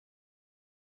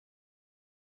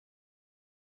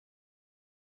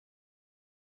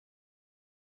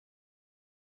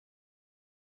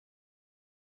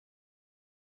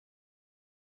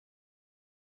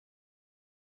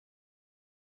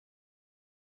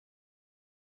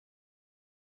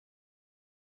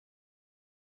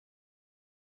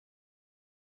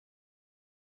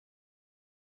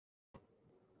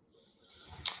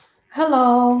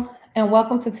Hello, and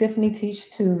welcome to Tiffany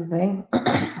Teach Tuesday.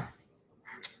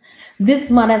 This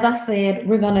month, as I said,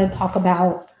 we're going to talk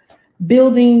about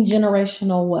building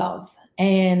generational wealth.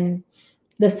 And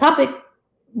this topic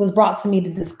was brought to me to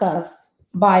discuss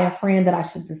by a friend that I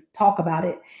should just talk about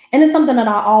it. And it's something that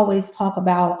I always talk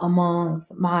about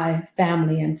amongst my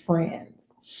family and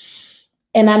friends.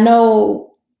 And I know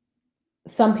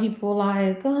some people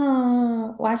like,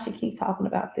 oh, why should keep talking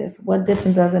about this? What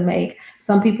difference does it make?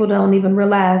 Some people don't even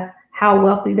realize how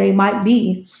wealthy they might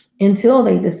be until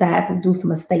they decide to do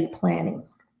some estate planning.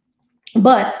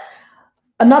 But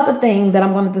another thing that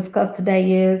I'm going to discuss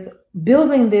today is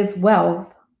building this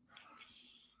wealth.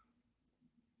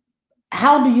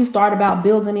 How do you start about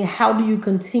building it? How do you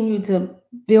continue to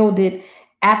build it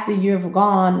after you've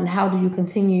gone? And how do you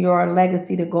continue your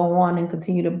legacy to go on and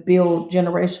continue to build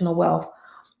generational wealth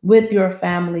with your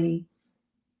family?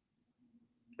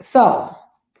 So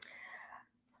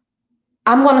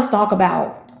I'm going to talk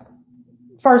about,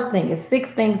 first thing is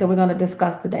 6 things that we're going to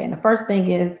discuss today. And the first thing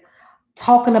is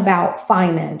talking about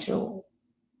financial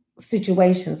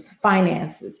situations,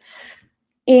 finances.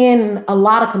 In a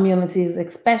lot of communities,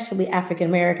 especially African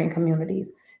American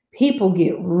communities, people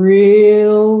get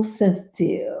real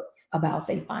sensitive about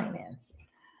their finances.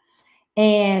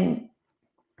 And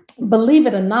believe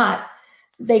it or not,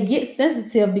 they get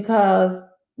sensitive because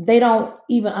they don't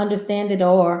even understand it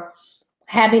or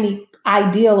have any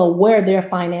idea of where their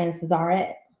finances are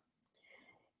at.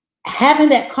 Having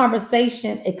that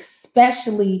conversation,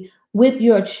 especially with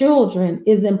your children,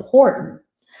 is important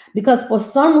because for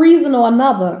some reason or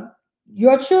another,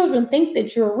 your children think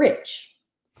that you're rich.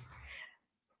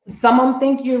 Some of them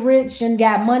think you're rich and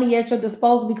got money at your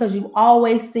disposal because you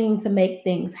always seem to make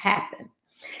things happen.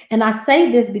 And I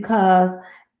say this because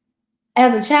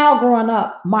as a child growing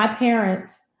up, my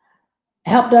parents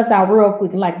helped us out real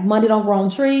quick. Like, money don't grow on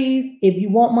trees. If you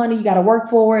want money, you got to work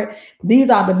for it. These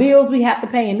are the bills we have to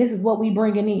pay, and this is what we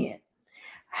bringing in.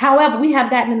 However, we have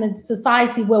gotten in a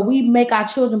society where we make our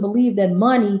children believe that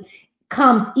money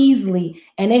comes easily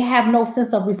and they have no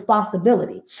sense of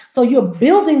responsibility. So you're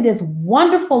building this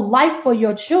wonderful life for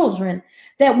your children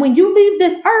that when you leave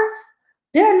this earth,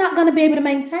 they're not going to be able to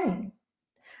maintain.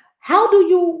 How do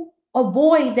you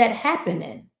avoid that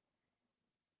happening?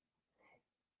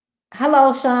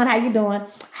 Hello, Sean. How you doing?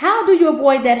 How do you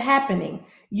avoid that happening?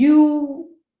 You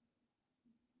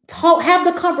have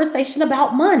the conversation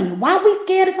about money. Why are we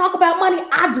scared to talk about money?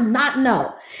 I do not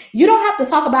know. You don't have to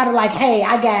talk about it like, hey,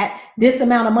 I got this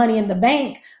amount of money in the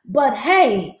bank. But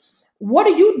hey, what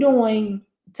are you doing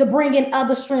to bring in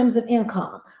other streams of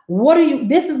income?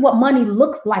 This is what money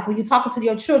looks like when you're talking to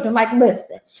your children. Like,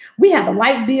 listen, we have a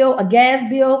light bill, a gas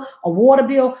bill, a water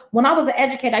bill. When I was an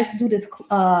educator, I used to do this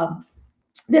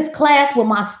class with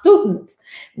my students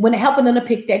when helping them to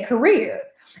pick their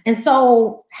careers. And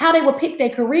so how they would pick their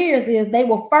careers is I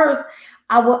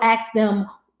will ask them,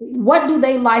 what do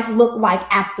their life look like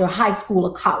after high school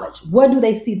or college? What do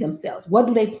they see themselves? What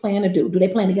do they plan to do? Do they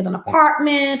plan to get an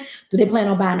apartment? Do they plan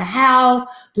on buying a house?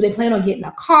 Do they plan on getting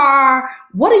a car?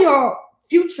 What are your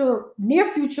near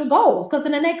future goals? Because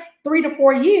in the next 3 to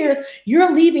 4 years,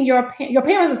 you're leaving your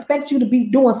parents expect you to be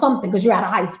doing something because you're out of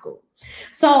high school.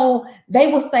 So they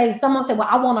will say, someone say, well,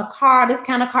 I want a car, this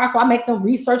kind of car. So I make them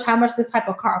research how much this type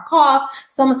of car costs.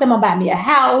 Someone say, I'm gonna buy me a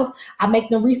house. I make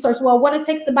them research, well, what it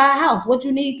takes to buy a house, what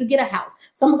you need to get a house.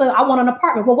 Someone say, I want an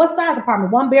apartment. Well, what size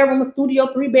apartment? 1 bedroom, a studio,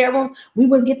 3 bedrooms. We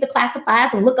would get the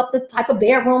classifieds and look up the type of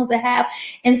bedrooms they have.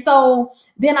 And so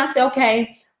then I say,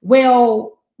 okay,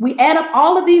 well, we add up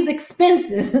all of these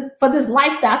expenses for this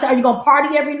lifestyle. I said, are you going to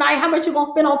party every night? How much you going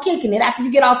to spend on kicking it after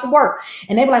you get off of work?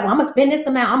 And they were like, well, I'm going to spend this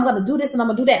amount. I'm going to do this and I'm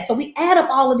going to do that. So we add up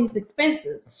all of these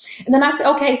expenses. And then I said,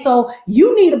 okay, so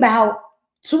you need about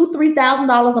 $2,000,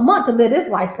 $3,000 a month to live this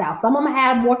lifestyle. Some of them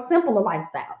have more simpler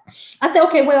lifestyles. I said,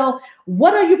 okay, well,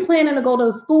 what are you planning to go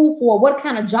to school for? What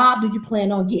kind of job do you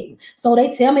plan on getting? So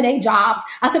they tell me their jobs.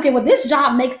 I said, okay, well, this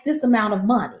job makes this amount of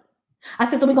money. I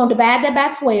said, so we're going to divide that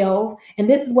by 12, and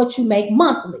this is what you make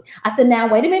monthly. I said, now,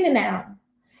 wait a minute now.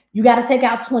 You got to take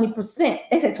out 20%.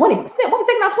 They said, 20%? What are we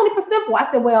taking out 20% for?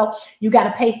 I said, well, you got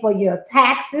to pay for your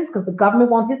taxes because the government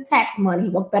wants his tax money.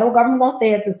 The federal government wants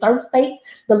theirs. In certain states,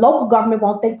 the local government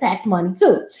wants their tax money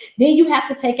too. Then you have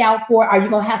to take out are you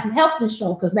going to have some health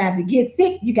insurance? Because now if you get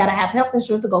sick, you got to have health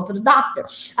insurance to go to the doctor.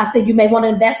 I said, you may want to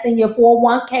invest in your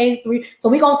 401k. So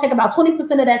we're going to take about 20%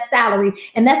 of that salary,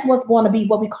 and that's what's going to be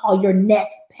what we call your net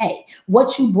pay,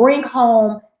 what you bring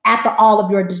home after all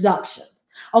of your deductions.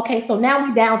 Okay, so now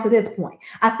we down to this point.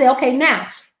 I say, okay, now,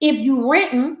 if you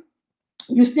renting,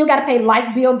 you still got to pay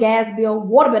light bill, gas bill,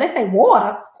 water bill. They say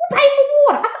water? Who pay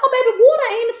for water? I said, oh, baby, water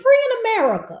ain't free in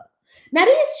America. Now,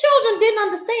 these children didn't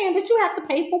understand that you have to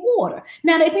pay for water.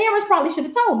 Now, their parents probably should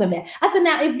have told them that. I said,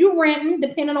 now, if you're renting,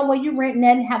 depending on where you're renting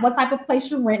and what type of place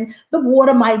you're renting, the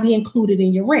water might be included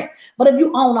in your rent. But if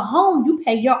you own a home, you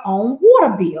pay your own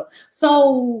water bill.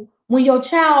 So when your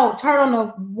child turn on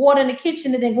the water in the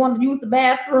kitchen and then go to use the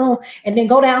bathroom and then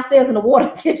go downstairs and the water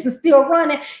in the kitchen is still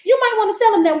running, you might want to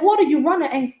tell them that water you running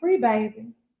ain't free, baby.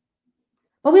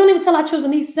 But we don't even tell our children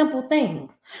these simple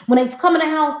things. When they come in the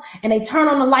house and they turn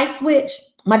on the light switch,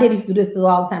 my dad used to do this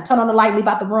all the time. Turn on the light, leave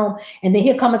out the room, and then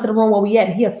he'll come into the room where we at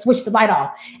and he'll switch the light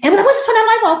off. And we're like, what you turn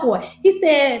that light off for? He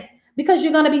said, because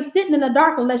you're going to be sitting in the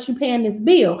dark unless you're paying this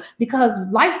bill, because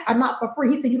lights are not for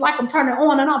free. He said, you like them turning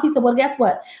on and off. He said, well, guess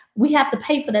what? We have to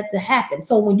pay for that to happen.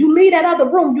 So when you leave that other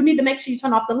room, you need to make sure you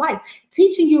turn off the lights,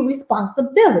 teaching you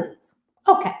responsibilities.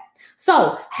 Okay.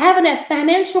 So having that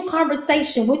financial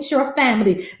conversation with your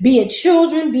family, be it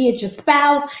children, be it your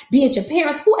spouse, be it your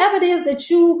parents, whoever it is that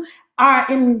you are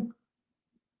in,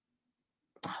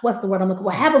 what's the word I'm looking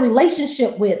for, have a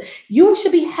relationship with, you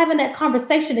should be having that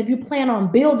conversation if you plan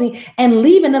on building and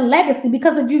leaving a legacy,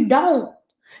 because if you don't,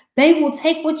 they will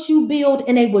take what you build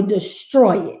and they will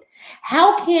destroy it.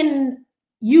 How can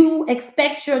you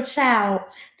expect your child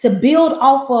to build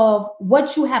off of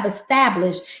what you have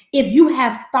established if you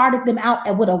have started them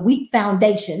out with a weak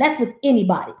foundation? That's with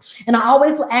anybody. And I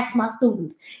always will ask my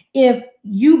students, if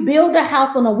you build a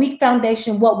house on a weak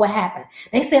foundation, what will happen?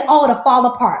 They say, oh, it'll fall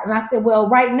apart. And I said, well,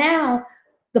 right now,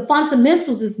 the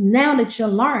fundamentals is now that you're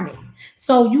learning.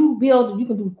 So you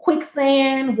can do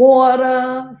quicksand,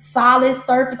 water, solid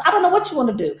surface. I don't know what you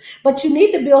want to do, but you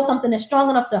need to build something that's strong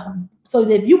enough so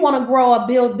that if you want to grow or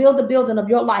build the building of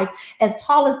your life as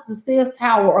tall as the Sears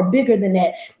Tower or bigger than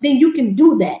that, then you can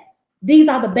do that. These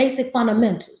are the basic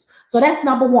fundamentals. So that's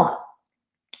number one.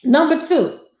 Number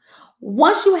two,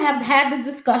 once you have had the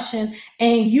discussion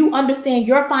and you understand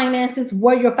your finances,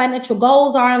 where your financial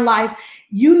goals are in life,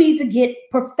 you need to get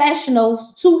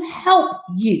professionals to help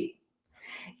you.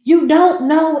 You don't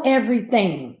know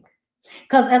everything.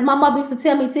 Because as my mother used to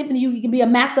tell me, Tiffany, you can be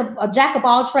a jack of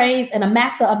all trades and a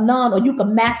master of none, or you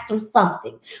can master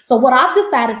something. So what I've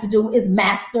decided to do is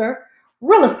master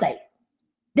real estate.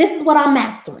 This is what I'm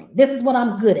mastering. This is what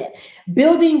I'm good at.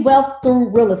 Building wealth through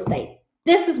real estate.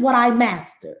 This is what I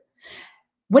master.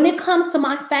 When it comes to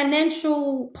my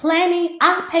financial planning,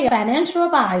 I pay a financial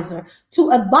advisor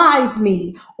to advise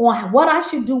me on what I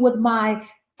should do with my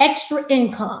extra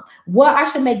income, where I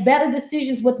should make better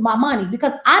decisions with my money,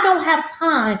 because I don't have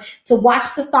time to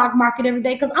watch the stock market every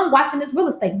day because I'm watching this real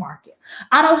estate market.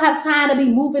 I don't have time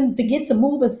to forget to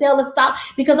move and sell the stock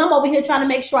because I'm over here trying to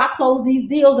make sure I close these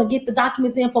deals and get the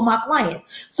documents in for my clients.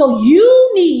 So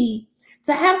you need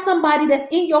to have somebody that's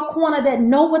in your corner that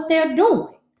know what they're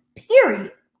doing,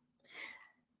 period.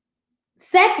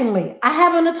 Secondly, I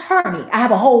have an attorney. I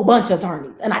have a whole bunch of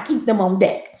attorneys and I keep them on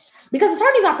deck because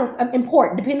attorneys are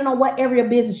important depending on what area of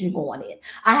business you're going in.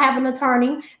 I have an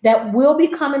attorney that will be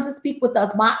coming to speak with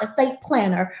us, my estate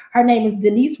planner. Her name is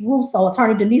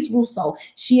attorney Denise Russo.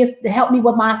 She has helped me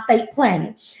with my estate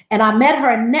planning. And I met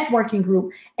her in a networking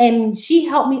group and she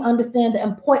helped me understand the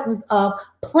importance of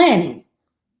planning.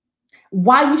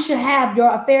 Why you should have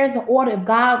your affairs in order if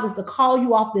God was to call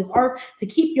you off this earth to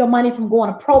keep your money from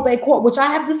going to probate court, which I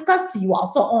have discussed to you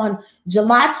all. So on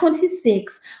July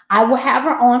 26th, I will have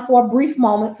her on for a brief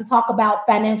moment to talk about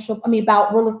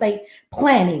about real estate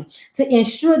planning, to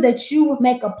ensure that you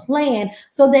make a plan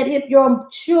so that if your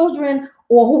children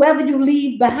or whoever you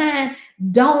leave behind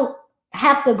don't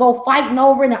have to go fighting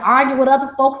over and argue with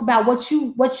other folks about what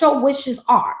your wishes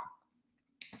are.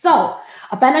 So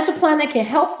a financial planner can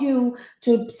help you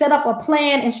to set up a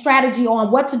plan and strategy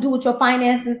on what to do with your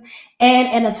finances. And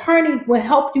an attorney will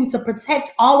help you to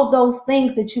protect all of those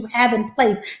things that you have in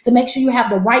place to make sure you have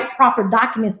the right proper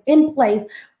documents in place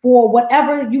for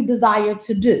whatever you desire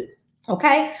to do.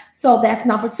 Okay, so that's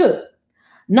number two.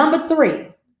 Number three,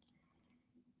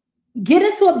 get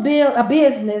into a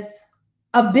business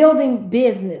of building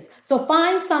business. So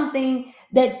find something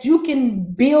that you can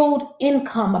build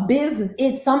income, a business.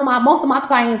 Most of my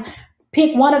clients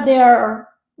pick one of their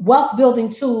wealth building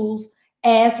tools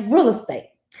as real estate.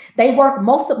 They work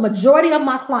majority of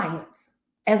my clients.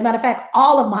 As a matter of fact,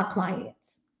 all of my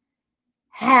clients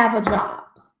have a job,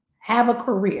 have a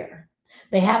career.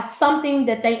 They have something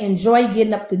that they enjoy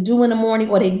getting up to do in the morning,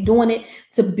 or they're doing it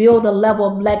to build a level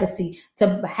of legacy,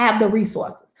 to have the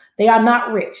resources. They are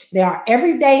not rich. They are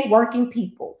everyday working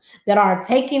people that are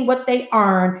taking what they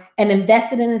earn and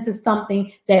investing it into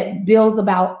something that builds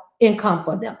about income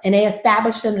for them. And they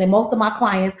establish them. And most of my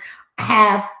clients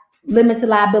have limited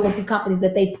liability companies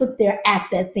that they put their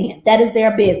assets in. That is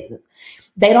their business.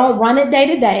 They don't run it day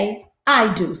to day.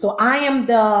 I do. So I am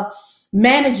the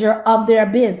manager of their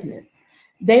business.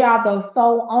 They are the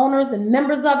sole owners and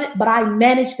members of it, but I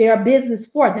manage their business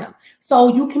for them.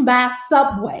 So you can buy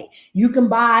Subway, you can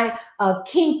buy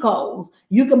Kinko's,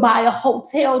 you can buy a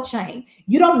hotel chain.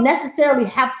 You don't necessarily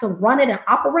have to run it and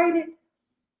operate it,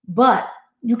 but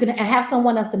you can have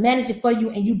someone else to manage it for you,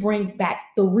 and you bring back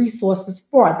the resources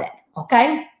for that.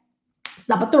 Okay.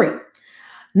 Number 3.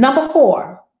 Number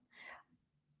 4,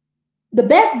 the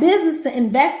best business to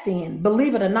invest in,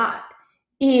 believe it or not,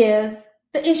 is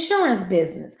the insurance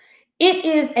business. It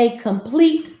is a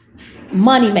complete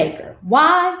moneymaker.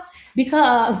 Why?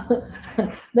 Because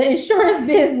the insurance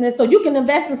business, so you can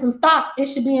invest in some stocks, it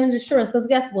should be in insurance. Because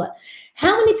guess what?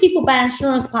 How many people buy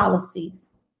insurance policies?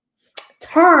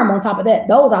 Term on top of that,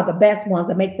 those are the best ones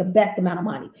that make the best amount of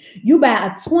money. You buy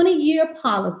a 20-year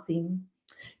policy,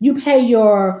 you pay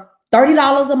your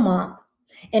 $30 a month,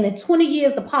 and in 20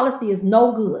 years, the policy is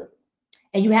no good.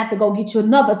 And you have to go get you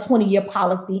another 20-year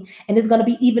policy, and it's going to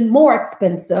be even more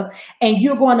expensive. And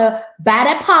you're going to buy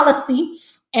that policy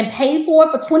and pay for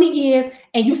it for 20 years,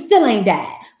 and you still ain't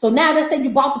died. So now let's say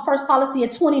you bought the first policy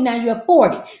at 20, now you're at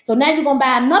 40. So now you're going to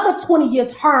buy another 20-year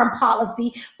term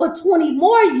policy for 20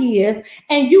 more years,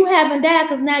 and you haven't died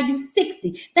because now you're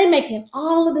 60. They're making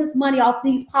all of this money off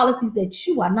these policies that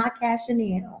you are not cashing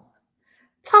in on.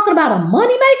 Talking about a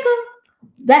moneymaker?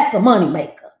 That's a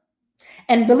moneymaker.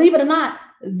 And believe it or not,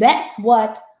 that's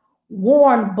what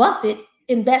Warren Buffett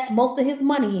invests most of his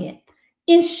money in.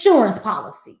 Insurance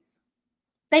policies.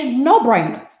 They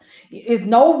no-brainers. It's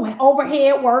no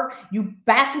overhead work. You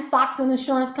buy some stocks in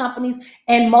insurance companies,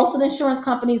 and most of the insurance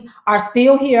companies are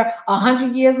still here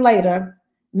 100 years later,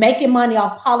 making money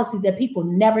off policies that people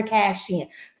never cash in.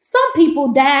 Some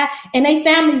people die, and their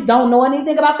families don't know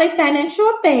anything about their financial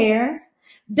affairs.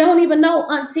 Don't even know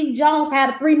Auntie Jones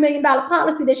had a $3 million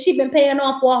policy that she's been paying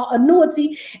off for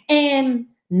annuity, and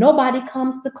nobody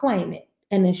comes to claim it.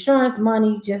 And insurance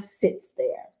money just sits there.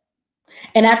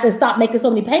 And after they stop making so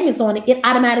many payments on it, it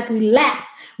automatically lapses,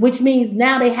 which means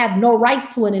now they have no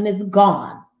rights to it and it's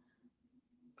gone.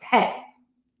 Hey,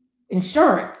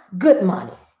 insurance, good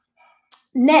money.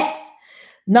 Next,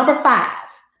 number 5,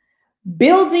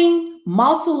 building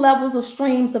multiple levels of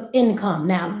streams of income.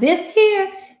 Now, this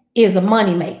here is a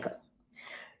money maker.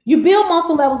 You build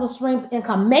multiple levels of streams of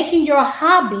income, making your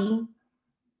hobby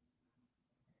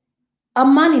a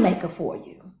money maker for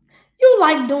you. You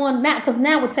like doing that because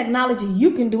now with technology,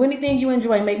 you can do anything you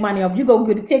enjoy and make money off. You go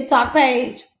get a TikTok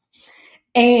page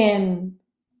and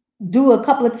do a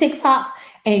couple of TikToks,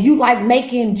 and you like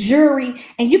making jewelry,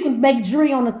 and you can make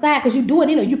jewelry on the side because you do it,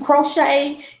 you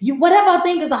crochet, you whatever I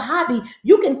think is a hobby,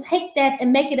 you can take that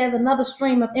and make it as another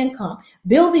stream of income.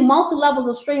 Building multi levels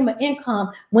of stream of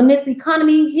income. When this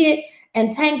economy hit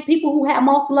and tanked, people who had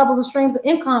multi levels of streams of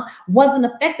income wasn't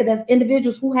affected as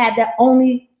individuals who had that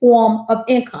only form of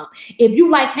income. If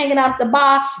you like hanging out at the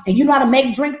bar and you know how to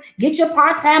make drinks, get your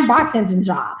part-time bartending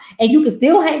job, and you can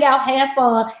still hang out, have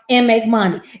fun, and make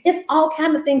money. It's all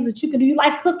kinds of things that you can do. You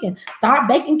like cooking, start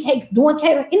baking cakes, doing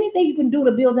catering, anything you can do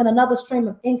to build in another stream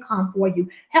of income for you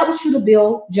helps you to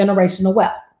build generational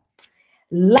wealth.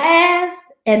 Last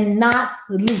and not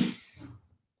least,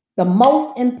 the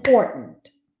most important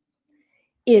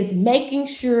is making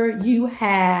sure you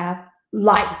have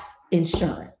life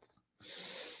insurance.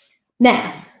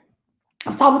 Now, I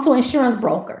was talking to an insurance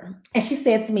broker, and she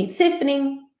said to me,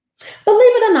 Tiffany,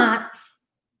 believe it or not,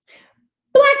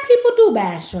 Black people do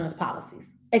buy insurance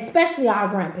policies, especially our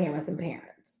grandparents and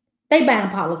parents. They buy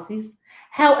policies.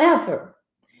 However,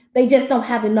 they just don't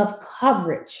have enough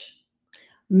coverage.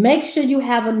 Make sure you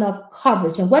have enough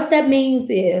coverage. And what that means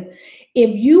is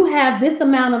if you have this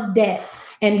amount of debt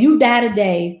and you die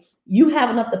today, you have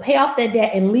enough to pay off that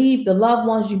debt and leave the loved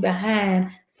ones you behind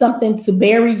something to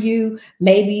bury you,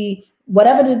 maybe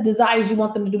whatever the desires you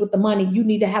want them to do with the money, you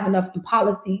need to have enough in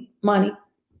policy money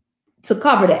to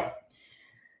cover that.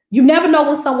 You never know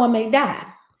when someone may die.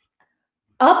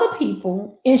 Other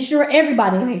people insure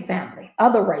everybody in their family,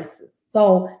 other races.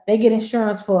 So they get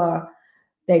insurance for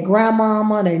their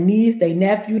grandmama, their niece, their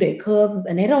nephew, their cousins,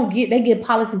 and they get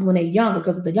policies when they're younger,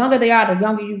 because the younger they are, the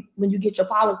younger when you get your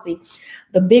policy,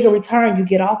 the bigger return you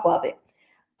get off of it.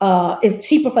 It's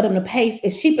cheaper for them to pay.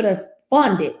 It's cheaper to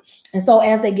fund it. And so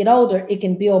as they get older, it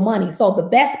can build money. So the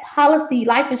best policy,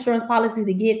 life insurance policy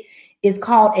to get is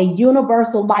called a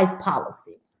universal life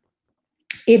policy.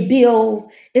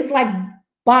 It's like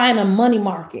buying a money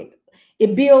market.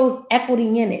 It builds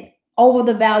equity in it over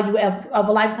the value of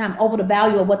a lifetime, over the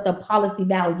value of what the policy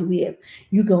value is.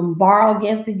 You can borrow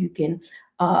against it. You can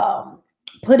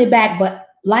put it back. But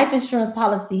life insurance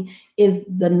policy is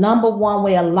the number one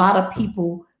way a lot of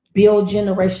people build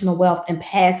generational wealth and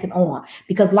pass it on,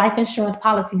 because life insurance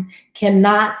policies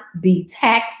cannot be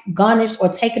taxed, garnished, or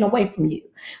taken away from you.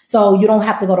 So you don't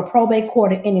have to go to probate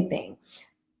court or anything.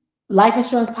 Life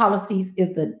insurance policies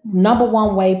is the number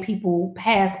one way people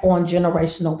pass on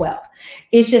generational wealth.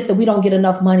 It's just that we don't get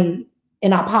enough money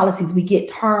in our policies. We get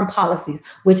term policies,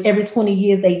 which every 20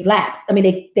 years they lapse. I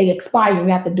mean, they expire and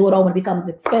you have to do it over and it becomes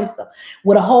expensive.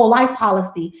 With a whole life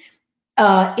policy,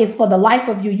 is for the life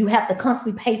of you. You have to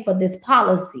constantly pay for this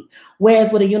policy.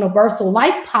 Whereas with a universal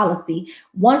life policy,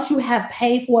 once you have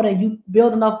paid for it and you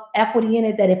build enough equity in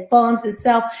it that it funds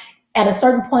itself, at a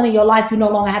certain point in your life, you no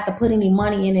longer have to put any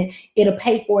money in it. It'll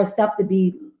pay for itself to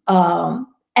be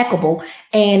equitable,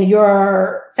 and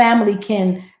your family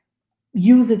can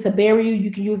use it to bury you.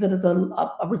 You can use it as a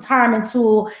retirement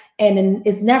tool, and then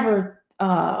it's never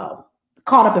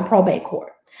caught up in probate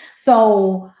court.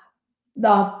 So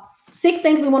the 6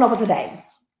 things we went over today: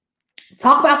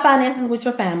 talk about finances with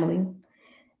your family,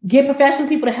 get professional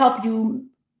people to help you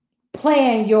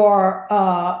plan your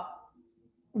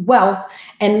wealth,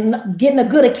 and getting a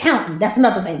good accountant. That's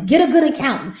another thing. Get a good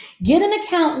accountant. Get an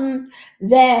accountant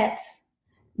that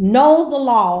knows the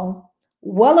law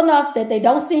well enough that they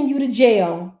don't send you to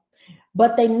jail,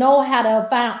 but they know how to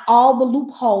find all the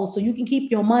loopholes so you can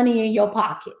keep your money in your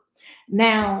pocket.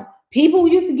 Now, people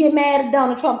used to get mad at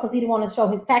Donald Trump because he didn't want to show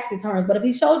his tax returns. But if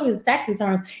he showed you his tax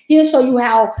returns, he'll show you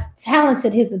how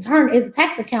talented his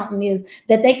tax accountant is,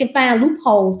 that they can find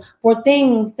loopholes for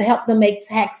things to help them make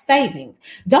tax savings.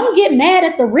 Don't get mad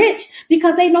at the rich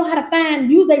because they know how to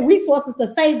use their resources to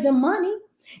save them money.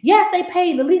 Yes, they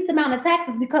pay the least amount of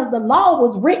taxes because the law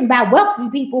was written by wealthy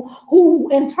people who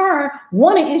in turn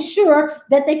want to ensure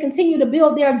that they continue to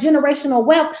build their generational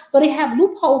wealth. So they have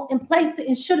loopholes in place to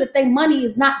ensure that their money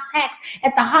is not taxed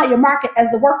at the higher market as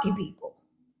the working people.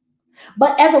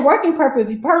 But as a working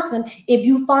person, if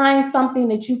you find something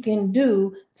that you can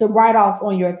do to write off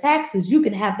on your taxes, you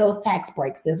can have those tax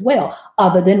breaks as well.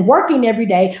 Other than working every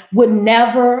day would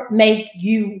never make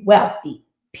you wealthy,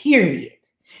 period.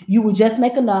 You will just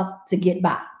make enough to get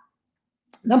by.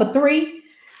 Number 3,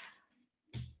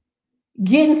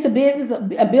 get into business,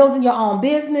 building your own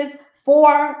business.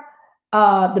 4,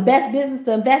 the best business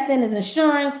to invest in is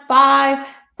insurance. 5,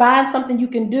 find something you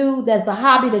can do that's a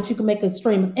hobby that you can make a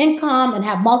stream of income and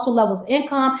have multiple levels of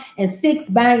income. And 6,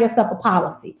 buying yourself a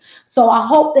policy. So I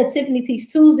hope that Tiffany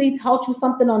Teach Tuesday taught you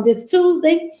something on this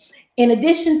Tuesday. In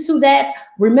addition to that,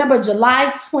 remember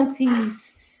July 26th,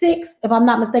 if I'm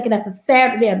not mistaken, that's a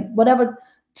Saturday, whatever,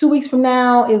 2 weeks from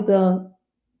now is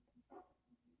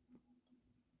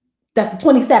that's the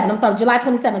 27th. I'm sorry, July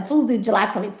 27th, Tuesday, July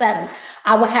 27th.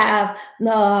 I will have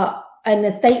an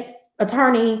estate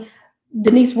attorney,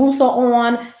 Denise Russo,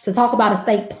 on to talk about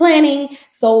estate planning.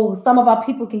 So some of our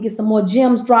people can get some more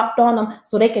gems dropped on them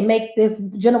so they can make this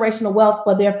generational wealth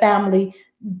for their family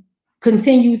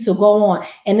continue to go on.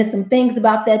 And there's some things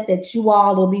about that you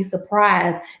all will be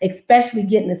surprised, especially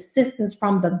getting assistance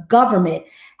from the government,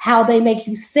 how they make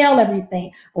you sell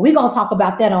everything. But we're going to talk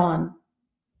about that on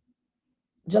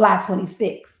July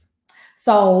 26th.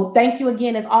 So thank you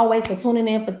again, as always, for tuning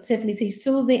in for Tiffany Teach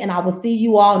Tuesday, and I will see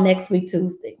you all next week,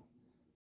 Tuesday.